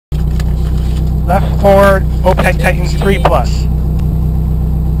Left 4, open tightens 3 plus.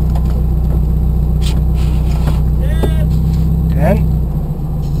 10.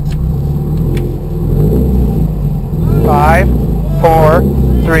 5, 4,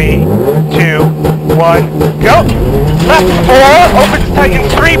 3, 2, 1, go! Left 4, opens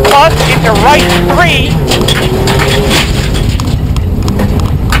tightens 3 plus, into right 3.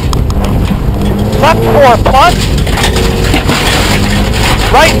 Left 4 plus.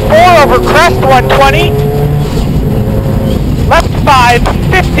 Right 4 over crest 120. Left 5,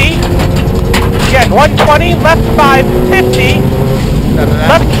 50. Again, 120, left 5, 50.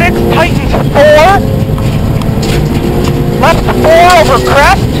 Left 6, tightens 4. Left 4 over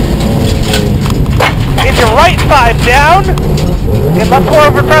crest. Into right 5 down. And left 4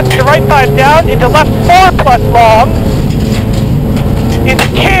 over crest into right 5 down. Into left 4 plus long. Into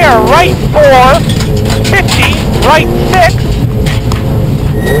care, right 4, 50. Right 6.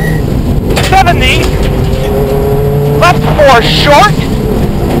 70. Left 4 short.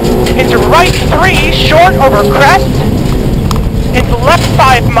 Into right 3 short over crest. Into left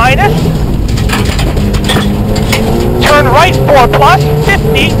 5 minus. Turn right 4 plus,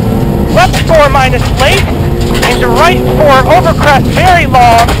 50. Left 4 minus late. Into right 4 over crest very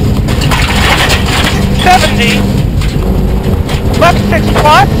long. 70. Left 6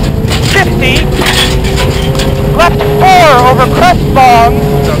 plus, 50. Left 4 over crest long.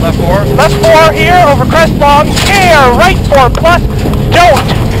 So left 4? Left 4 here over crest long. Care, right 4 plus, don't,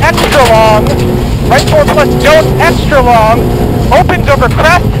 extra long. Right 4 plus, don't, extra long. Opens over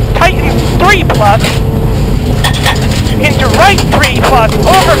crest, tightens 3 plus. Into right 3 plus,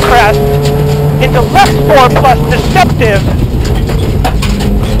 over crest. Into left 4 plus, deceptive.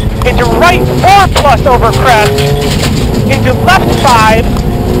 Into right 4 plus, over crest. Into left 5.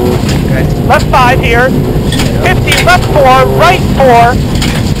 Okay. Left 5 here. 50, left 4, right 4.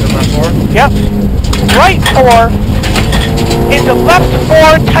 So left 4? Yep. Right 4. Into left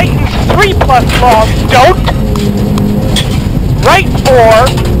 4, tightens 3 plus long, don't. Right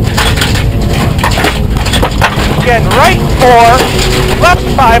 4. Again, right 4. Left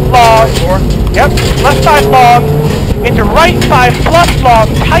 5 long. Right 4? Yep. Left 5 long. Into right 5 plus long,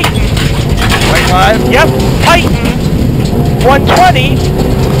 tightens. Right 5? Yep. Tightens. 120.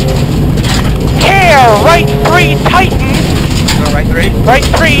 Care, right 3, tightens. So right 3? Right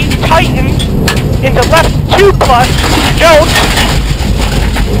 3, tightens. Into left 2 plus, don't.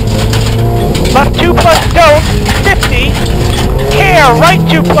 Left 2 plus, don't. 50. Care, right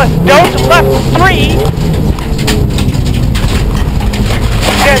 2 plus, don't. Left 3.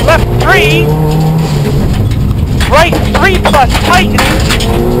 Again, left 3. Right 3 plus, tightens.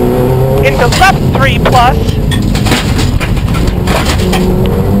 Into left 3 plus.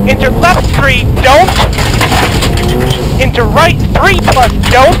 Into left 3, don't. Into right 3 plus,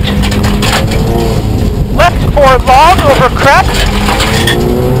 don't. Left 4 long over crest.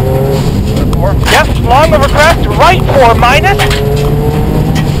 Left 4? Yep, long over crest. Right 4 minus.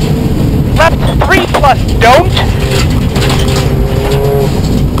 Left 3 plus, don't.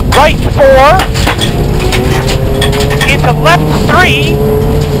 Right 4. Into left 3.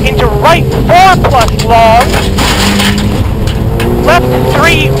 Into right 4 plus long. Left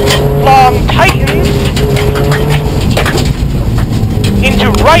 3 long tightens. Into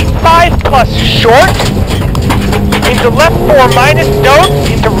right 5 plus short. Into left 4 minus don't.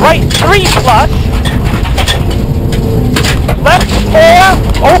 Into right 3 plus. Left 4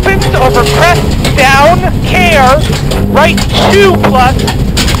 opens over crest down. Care. Right 2 plus.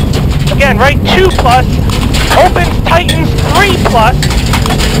 Again, right 2 plus. Opens tightens 3 plus.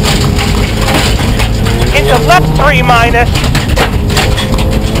 Into left 3 minus.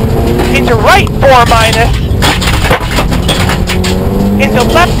 Into right 4 minus. Into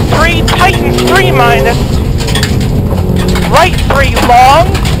left 3, tightens 3 minus. Right 3 long.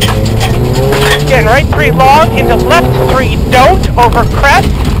 Again, right 3 long. Into left 3 don't over crest.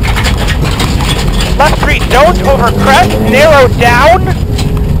 Left 3 don't over crest. Narrow down.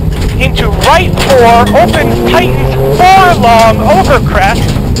 Into right 4, opens, tightens 4 long over crest.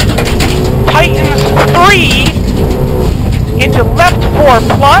 Tightens 3. Into left 4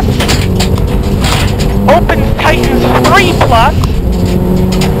 plus. Opens, tightens 3 plus.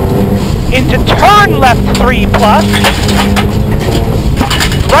 Into turn left 3 plus.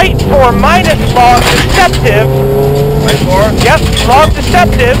 Right 4 minus long deceptive. Right 4? Yep, long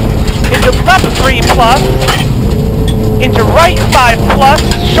deceptive. Into left 3 plus. Into right 5 plus.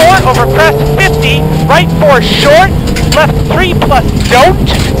 Short over crest 50. Right 4 short. Left 3 plus don't.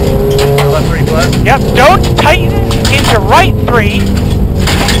 Left 3 plus? Yep, don't. Tightens into right 3.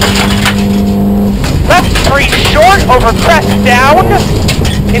 Left 3 short over crest down.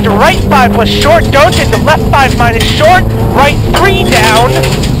 into right 5 plus short, don't, into left 5 minus short, right 3 down,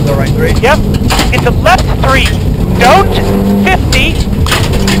 Go right 3. yep, into left 3, don't, 50,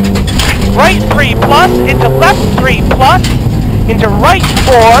 right 3 plus, into left 3 plus, into right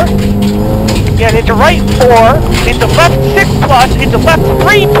 4, again, into right 4, into left 6 plus, into left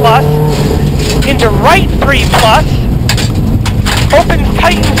 3 plus, into right 3 plus, opens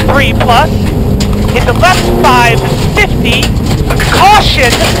tightens 3 plus, into left 5, 50,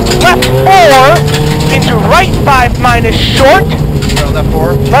 caution, left 4, into right 5 minus short, Go left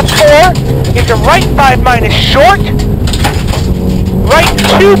 4. left 4, into right 5 minus short, right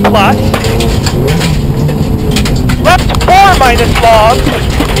 2 plus, left 4 minus long,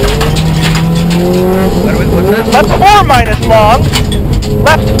 What's this? left 4 minus long,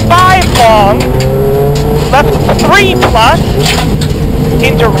 left 5 long, left 3 plus,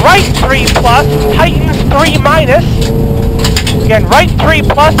 into right 3 plus, tightens 3 minus, again, right 3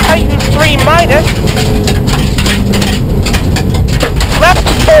 plus, tightens 3 minus, left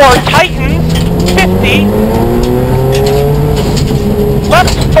 4 tightens, 50,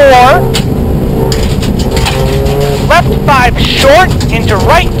 left 4, left 5 short, into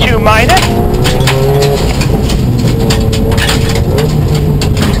right 2 minus,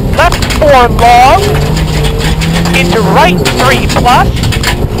 left 4 long, into right 3 plus,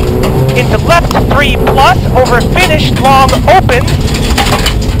 into left 3 plus, over finished, long opens,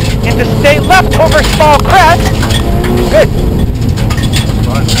 into stay left over small crest. Good.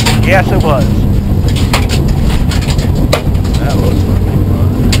 Fun. Yes, it was.